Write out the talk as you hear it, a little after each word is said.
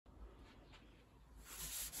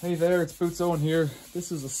Hey there, it's Boots Owen here.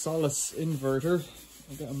 This is a Solis inverter.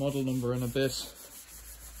 I'll get a model number in a bit.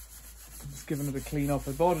 I'm just giving it a clean up.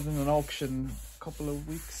 I bought it in an auction a couple of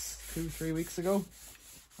weeks, 2-3 weeks ago.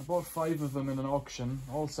 I bought 5 of them in an auction,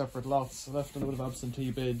 all separate lots. I left a load of absentee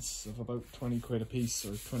bids of about 20 quid a piece,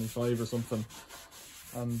 or 25 or something.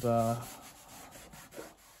 And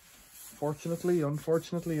unfortunately,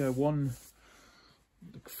 I won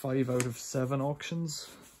like 5 out of 7 auctions,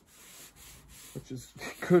 which is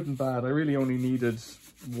good and bad. I really only needed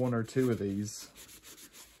 1 or 2 of these,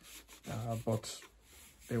 but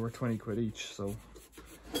they were 20 quid each, so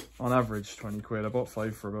on average 20 quid. I bought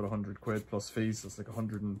 5 for about 100 quid plus fees. It's like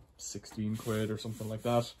 116 quid or something like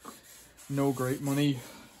that. No great money,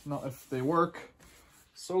 not if they work.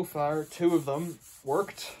 So far 2 of them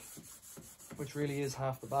worked, which really is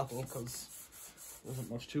half the battle, because there isn't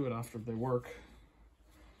much to it after they work.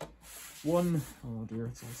 One, oh dear,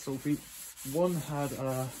 it's all soapy. One had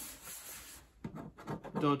a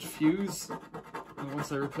dud fuse, and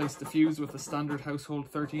once I replaced the fuse with a standard household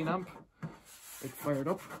 13 amp, it fired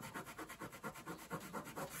up.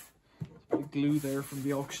 There's a bit of glue there from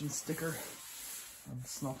the auction sticker, and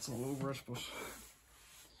snots all over it, but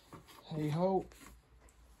hey ho.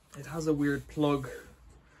 It has a weird plug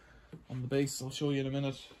on the base, I'll show you in a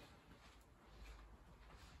minute.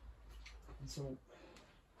 And so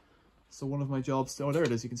one of my jobs, oh there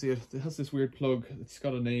it is, you can see it. It has this weird plug. It's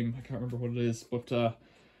got a name, I can't remember what it is, but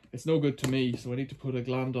it's no good to me, so I need to put a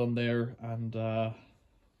gland on there and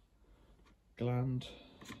gland,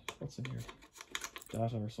 what's in here?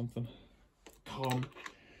 Data or something. COM.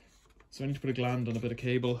 So I need to put a gland on a bit of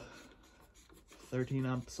cable, 13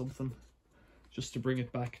 amp something, just to bring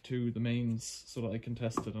it back to the mains so that I can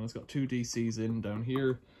test it. And it's got 2 DCs in down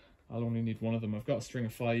here. I'll only need 1 of them. I've got a string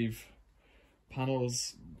of 5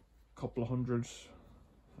 panels, couple of 100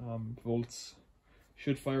 volts.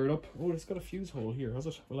 Should fire it up. Oh, it's got a fuse hole here, has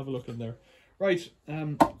it? We'll have a look in there. Right,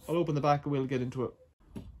 I'll open the back and we'll get into it.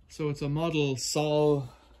 So it's a model Solis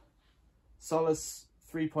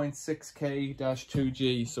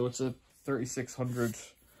 3.6K-2G. So it's a 3600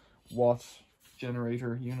 watt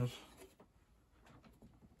generator unit.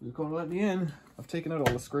 You're going to let me in. I've taken out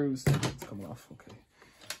all the screws. It's coming off. Okay.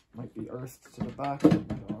 Might be earthed to the back.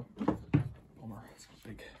 Bummer. It's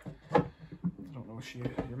big. I don't know if you're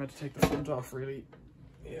meant to take the front off, really.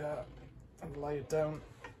 Yeah. And lie it down.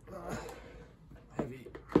 Heavy.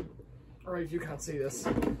 Alright, you can't see this.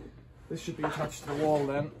 This should be attached to the wall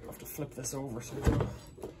then. I'll have to flip this over so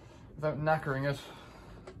without knackering it.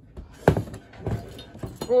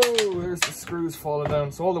 Whoa, there's the screws falling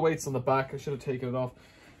down. So all the weight's on the back. I should have taken it off.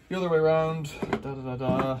 The other way around.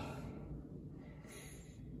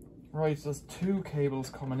 Right, so there's 2 cables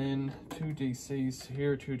coming in, 2 DCs to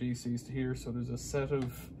here, 2 DCs to here. So there's a set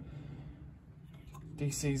of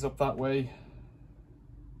DCs up that way.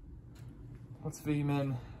 What's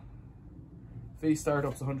V-min? V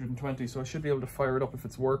startup's 120, so I should be able to fire it up if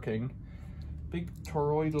it's working. Big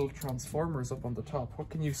toroidal transformers up on the top. What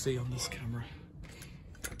can you see on this camera?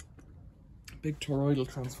 Big toroidal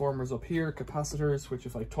transformers up here, capacitors, which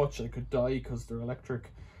if I touch I could die because they're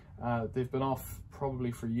electric. They've been off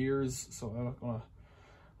probably for years, so I'm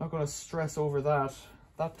not gonna stress over that.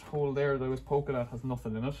 That hole there that I was poking at has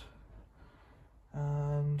nothing in it.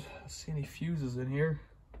 And I see any fuses in here?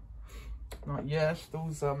 Not yet.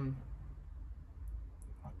 Those not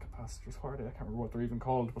capacitors, I can't remember what they're even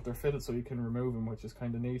called, but they're fitted so you can remove them, which is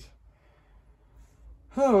kind of neat.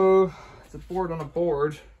 Oh, it's a board on a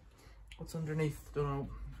board. What's underneath? Don't know.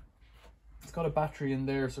 It's got a battery in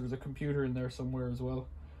there, so there's a computer in there somewhere as well.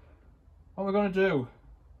 What am I going to do?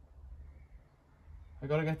 I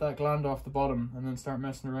got to get that gland off the bottom and then start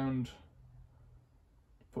messing around.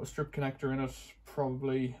 Put a strip connector in it,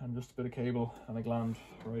 probably, and just a bit of cable and a gland.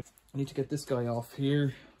 Right. I need to get this guy off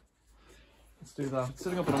here. Let's do that. It's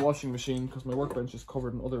sitting up in a washing machine because my workbench is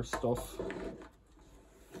covered in other stuff.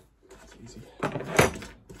 It's easy.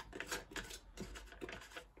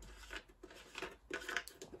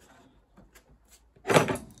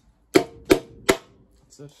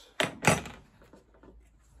 That's it.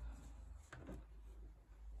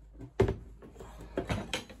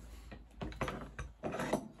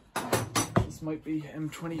 This might be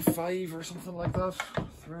M25 or something like that.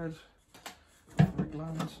 Thread.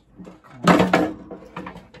 Gland.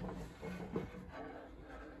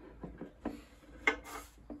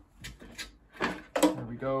 There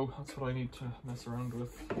we go. That's what I need to mess around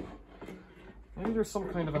with. Maybe there's some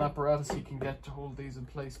kind of an apparatus you can get to hold these in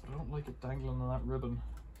place, but I don't like it dangling on that ribbon.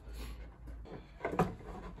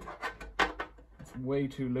 It's way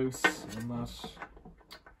too loose on that.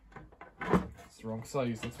 It's the wrong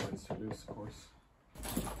size, that's why it's too loose, of course.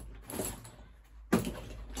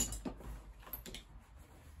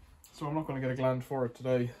 so I'm not going to get a gland for it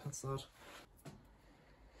today. That's that.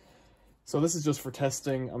 So this is just for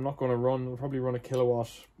testing. I'm not going to run, I'll probably run a kilowatt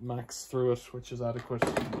max through it, which is adequate.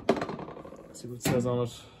 Let's see what it says on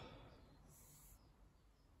it.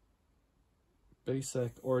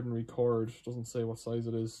 Basic ordinary cord, doesn't say what size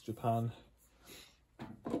it is, Japan.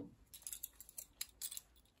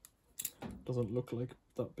 Doesn't look like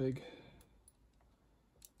that big.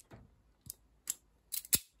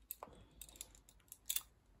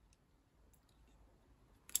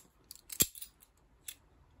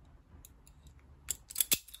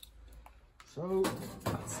 So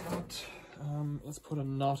that's that. Let's put a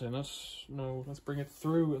knot in it. No, let's bring it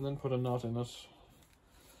through and then put a knot in it.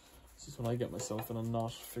 This is when I get myself in a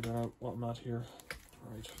knot, figuring out what I'm at here.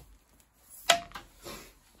 Right.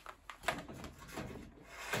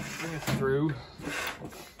 Bring it through.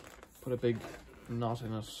 Put a big knot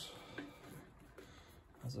in it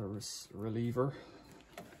as a reliever.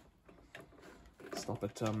 Stop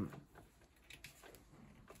it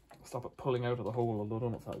pulling out of the hole, although I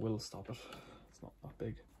don't know if that will stop it. It's not that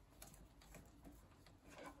big.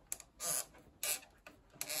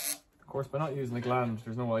 Of course, by not using the gland,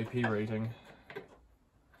 there's no IP rating.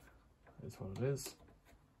 That is what it is.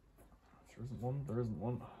 If there isn't one, there isn't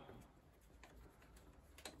one.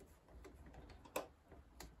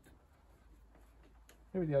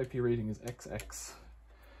 Maybe the IP rating is XX.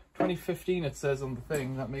 2015 it says on the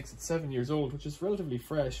thing. That makes it 7 years old, which is relatively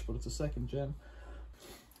fresh, but it's a second gen.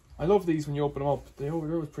 I love these when you open them up. They're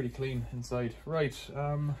always pretty clean inside. Right,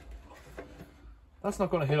 that's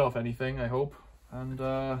not going to hit off anything, I hope. And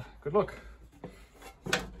good luck.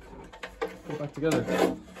 Put it back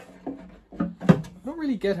together. I don't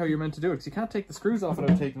really get how you're meant to do it, because you can't take the screws off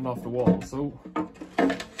without taking it off the wall. So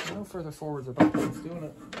no further forwards or backwards doing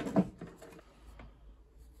it.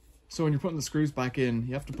 So when you're putting the screws back in,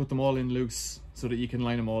 you have to put them all in loose so that you can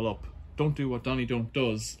line them all up. Don't do what Donnie Don't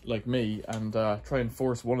does, like me, and try and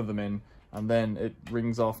force one of them in, and then it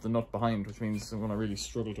rings off the nut behind, which means I'm going to really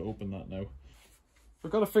struggle to open that now.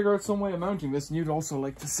 We've got to figure out some way of mounting this, and you'd also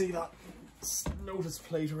like to see that notice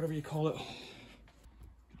plate, or whatever you call it.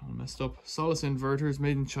 All messed up. Solis inverters,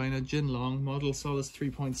 made in China, Ginlong, model Solis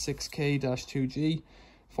 3.6K-2G,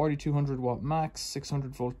 4200 watt max,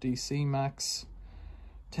 600 volt DC max,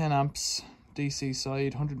 10 amps. DC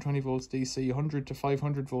side, 120 volts DC, 100 to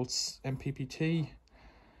 500 volts MPPT,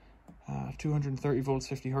 230 volts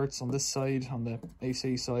 50 hertz on this side. On the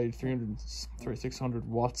AC side, 600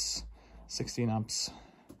 watts, 16 amps.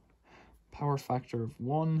 Power factor of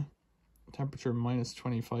 1, temperature minus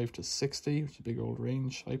 25 to 60, which is a big old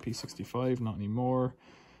range. IP65, not anymore.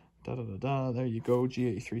 There you go.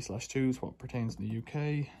 G83/2 is what pertains in the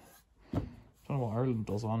UK. Don't know what Ireland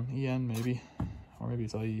does on. EN maybe. Or maybe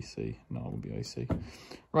it's IEC. No, it won't be IC.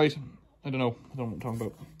 Right, I don't know. I don't know what I'm talking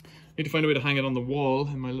about. Need to find a way to hang it on the wall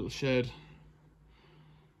in my little shed.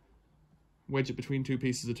 Wedge it between two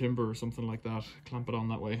pieces of timber or something like that. Clamp it on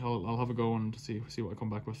that way. I'll have a go and see what I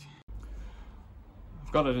come back with.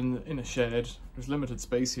 I've got it in a shed. There's limited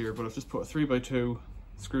space here, but I've just put a 3x2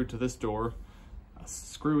 screwed to this door, a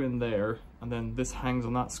screw in there, and then this hangs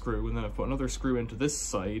on that screw, and then I've put another screw into this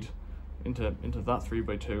side, into that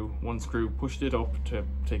 3x2, one screw, pushed it up to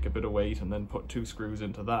take a bit of weight, and then put two screws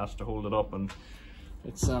into that to hold it up, and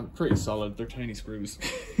it's pretty solid. They're tiny screws.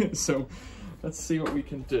 So let's see what we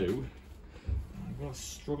can do. I'm gonna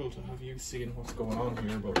struggle to have you seeing what's going on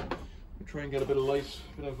here, but we'll try and get a bit of light,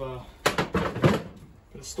 a bit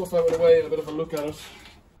of stuff out of the way, and a bit of a look at it.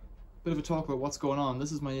 Bit of a talk about what's going on.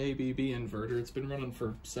 This is my ABB inverter. It's been running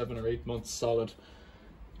for 7 or 8 months solid.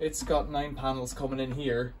 It's got 9 panels coming in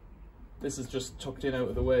here. This is just tucked in out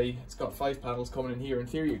of the way. It's got 5 panels coming in here. In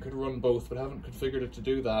theory, it could run both, but I haven't configured it to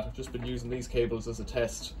do that. I've just been using these cables as a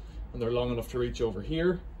test, and they're long enough to reach over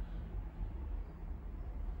here.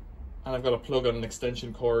 And I've got a plug on an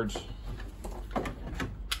extension cord,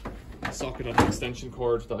 a socket on an extension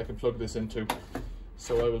cord that I can plug this into.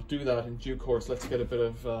 So I will do that in due course. Let's get a bit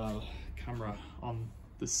of camera on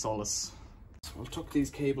this Solis. So I'll tuck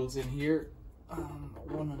these cables in here,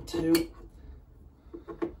 1 and 2.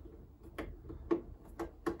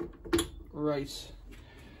 Right,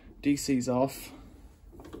 DC's off.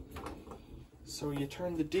 So you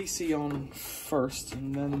turn the DC on first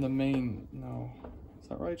and then the main, no, is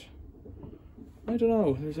that right? I don't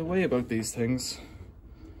know, there's a way about these things.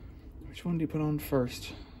 Which one do you put on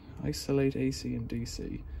first? Isolate AC and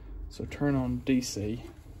DC. So turn on DC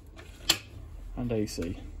and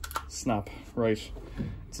AC. Snap, right.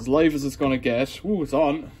 It's as live as it's gonna get. Ooh, it's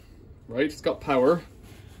on. Right, it's got power.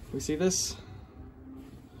 We see this?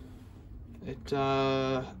 It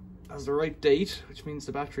has the right date, which means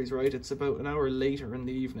the battery's right. It's about an hour later in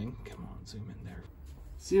the evening. Come on, zoom in there.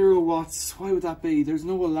 0 watts. Why would that be? There's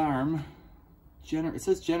no alarm. It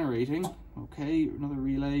says generating. Okay, another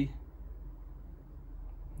relay.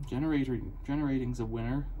 Generating's a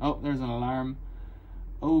winner. Oh, there's an alarm.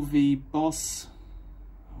 OV bus.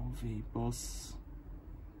 OV bus.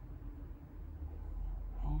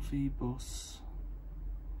 OV bus.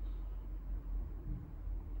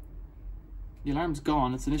 The alarm's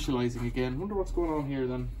gone. It's initializing again. Wonder what's going on here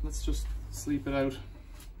then. Let's just sleep it out.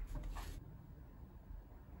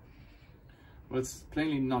 Well, it's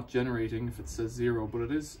plainly not generating if it says 0, but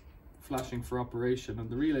it is flashing for operation, and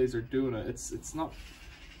the relays are doing it. It's not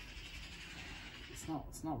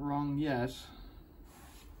wrong yet.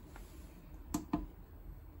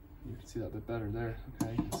 You can see that a bit better there.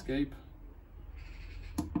 Okay, escape.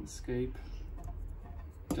 Escape.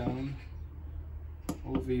 Down.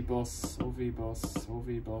 OV bus, OV bus,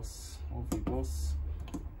 OV bus, OV bus.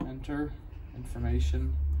 Enter.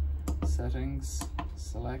 Information. Settings.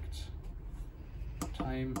 Select.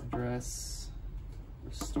 Time, address.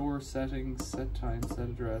 Restore settings. Set time, set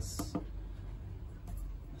address.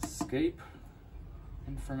 Escape.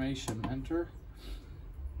 Information. Enter.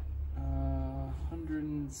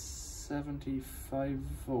 175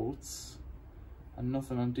 volts and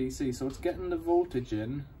nothing on DC, so it's getting the voltage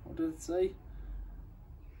in. What did it say?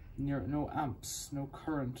 No amps, no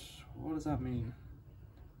current. What does that mean?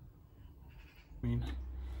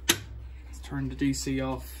 Let's turn the DC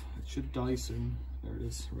off. It should die soon. There it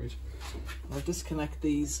is. Right, I'll disconnect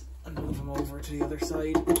these and move them over to the other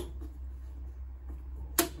side.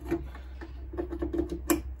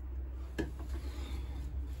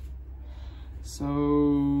 So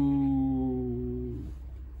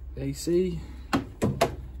AC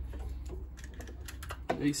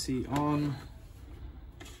on,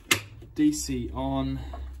 DC on,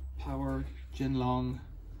 power, Ginlong.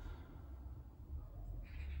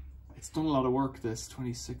 It's done a lot of work, this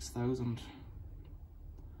 26,000.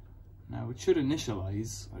 Now it should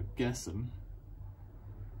initialize, I'm guessing,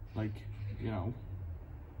 like, you know,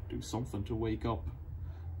 do something to wake up.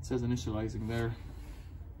 It says initializing there.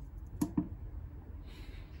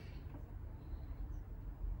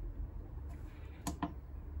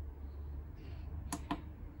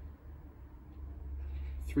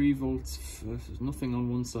 Three volts, nothing on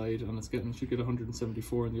one side, and it's should get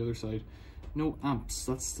 174 on the other side. No amps.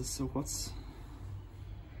 That's the, so what's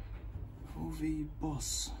OV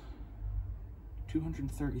bus?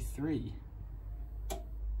 233.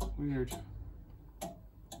 Weird.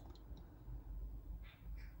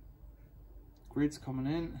 Grid's coming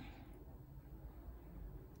in.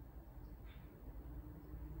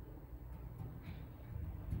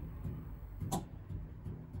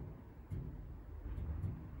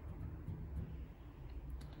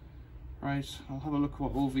 Right, I'll have a look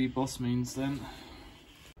what OV bus means then.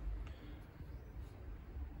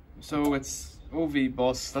 So it's OV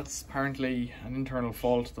bus, that's apparently an internal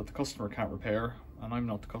fault that the customer can't repair, and I'm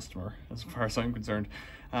not the customer as far as I'm concerned.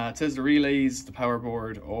 It says the relays, the power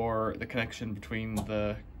board, or the connection between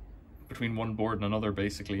one board and another,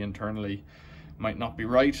 basically internally, might not be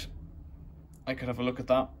right. I could have a look at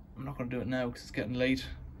that. I'm not going to do it now because it's getting late,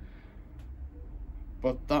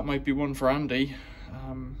 but that might be one for Andy.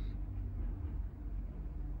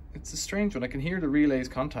 It's a strange one. I can hear the relays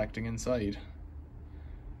contacting inside.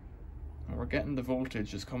 And we're getting the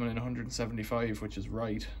voltage is coming in 175, which is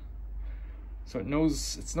right. So it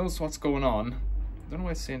knows what's going on. I don't know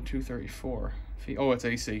why it's saying 234. Oh, it's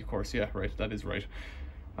AC, of course. Yeah, right. That is right.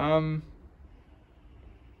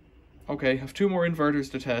 Okay, I have 2 more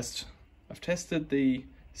inverters to test. I've tested the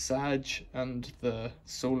Sag and the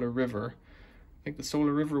Solar River. I think the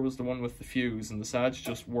Solar River was the one with the fuse, and the Sag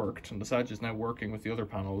just worked, and the Sag is now working with the other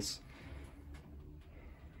panels.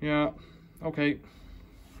 Yeah, okay.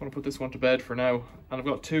 I'm going to put this one to bed for now. And I've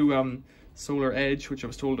got 2 Solar Edge, which I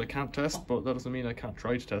was told I can't test, but that doesn't mean I can't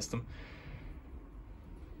try to test them.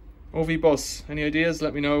 OV bus, any ideas?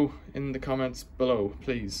 Let me know in the comments below,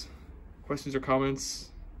 please. Questions or comments,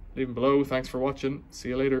 leave them below. Thanks for watching. See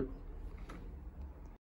you later.